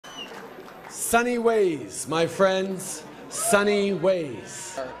Sunny ways, my friends, sunny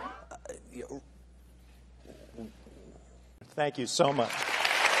ways. Thank you so much.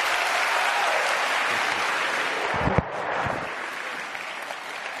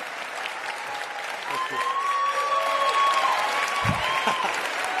 The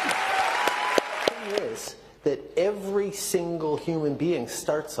thing is that every single human being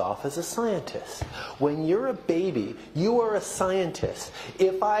starts off as a scientist. When you're a baby, you are a scientist.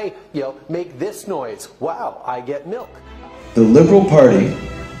 If I, make this noise, wow, I get milk. The Liberal Party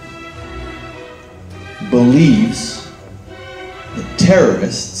believes that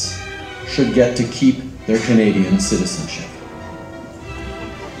terrorists should get to keep their Canadian citizenship.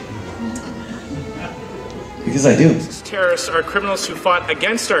 Because I do. Terrorists are criminals who fought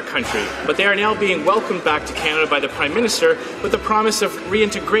against our country, but they are now being welcomed back to Canada by the Prime Minister with the promise of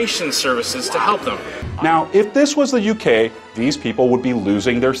reintegration services to help them. Now, if this was the UK, these people would be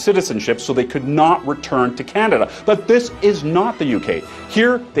losing their citizenship, so they could not return to Canada. But this is not the UK.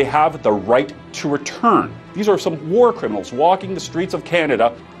 Here, they have the right to return. These are some war criminals walking the streets of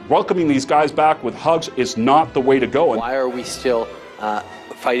Canada. Welcoming these guys back with hugs is not the way to go. Why are we still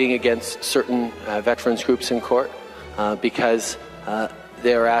fighting against certain veterans groups in court? Because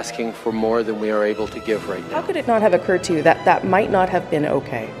they're asking for more than we are able to give right now. How could it not have occurred to you that that might not have been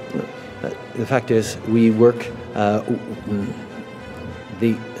okay? The fact is, we work sorry,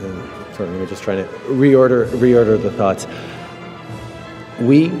 I'm just trying to reorder the thoughts.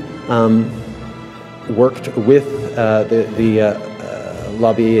 We worked with the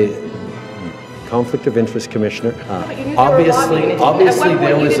lobby conflict of interest commissioner. Obviously, there was a mistake. At one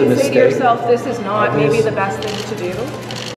point you didn't say to yourself, this is not maybe the best thing to do.